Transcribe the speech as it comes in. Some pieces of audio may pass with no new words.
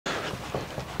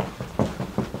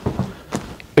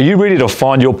Are you ready to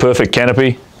find your perfect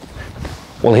canopy?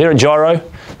 Well, here at JYRO,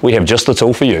 we have just the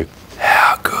tool for you.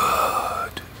 How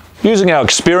good. Using our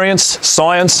experience,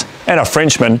 science, and our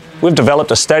Frenchman, we've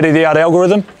developed a state-of-the-art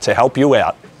algorithm to help you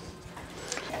out.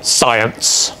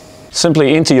 Science.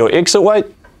 Simply enter your exit weight,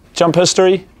 jump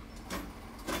history,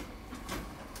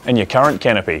 and your current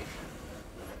canopy.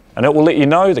 And it will let you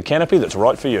know the canopy that's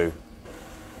right for you.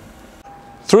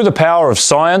 Through the power of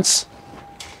science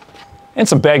and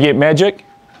some baguette magic,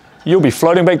 you'll be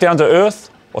floating back down to Earth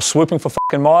or swooping for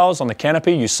fucking miles on the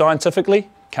canopy you scientifically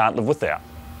can't live without.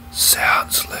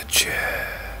 Sounds legit.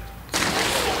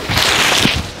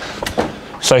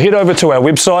 So head over to our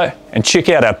website and check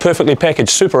out our perfectly packaged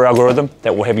super algorithm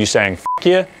that will have you saying "f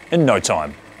yeah" in no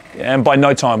time. And by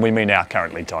no time, we mean our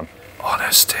current lead time.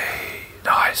 Honesty.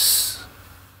 Nice.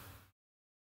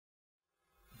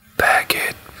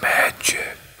 Baguette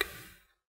magic.